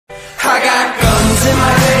I got guns in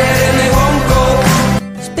my head and they won't go.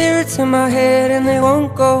 Spirits in my head and they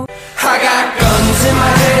won't go. I got guns in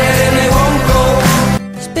my head and they won't go.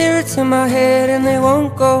 Spirits in my head and they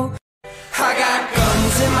won't go. I got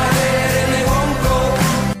guns in my head and they won't go.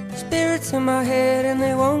 Spirits in my head and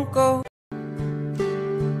they won't go.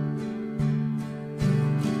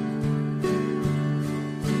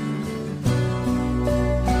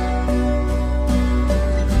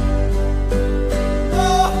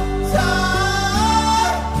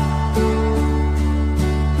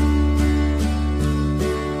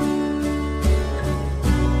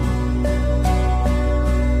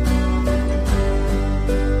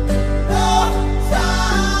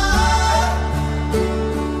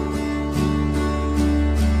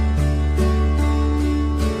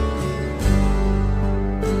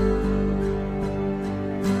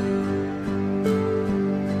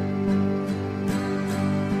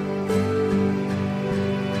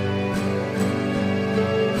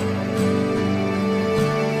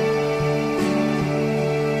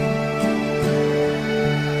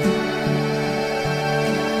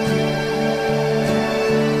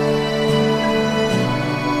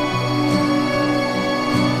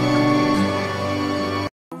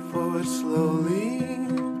 Slowly,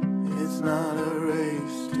 it's not a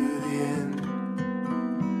race to the end.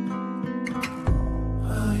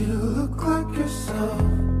 Well, you look like yourself,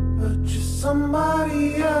 but you're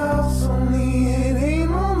somebody else. Only it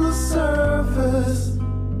ain't on the surface.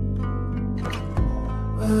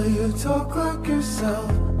 Well, you talk like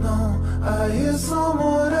yourself. No, I hear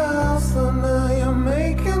someone else. Though now you're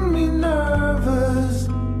making me nervous.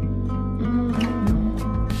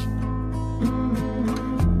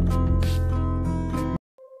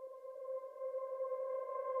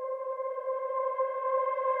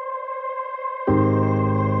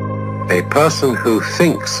 A person who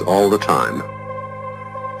thinks all the time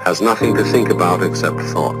has nothing to think about except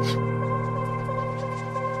thoughts.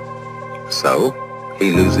 So,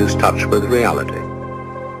 he loses touch with reality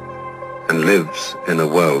and lives in a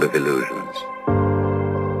world of illusions.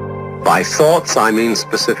 By thoughts, I mean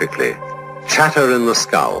specifically chatter in the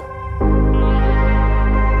skull,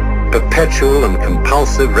 perpetual and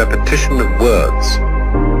compulsive repetition of words,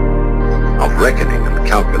 of reckoning and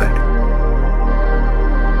calculating.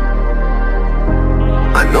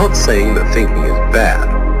 I'm not saying that thinking is bad.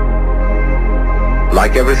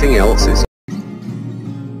 Like everything else, it's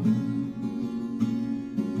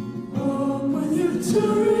With you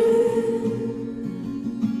to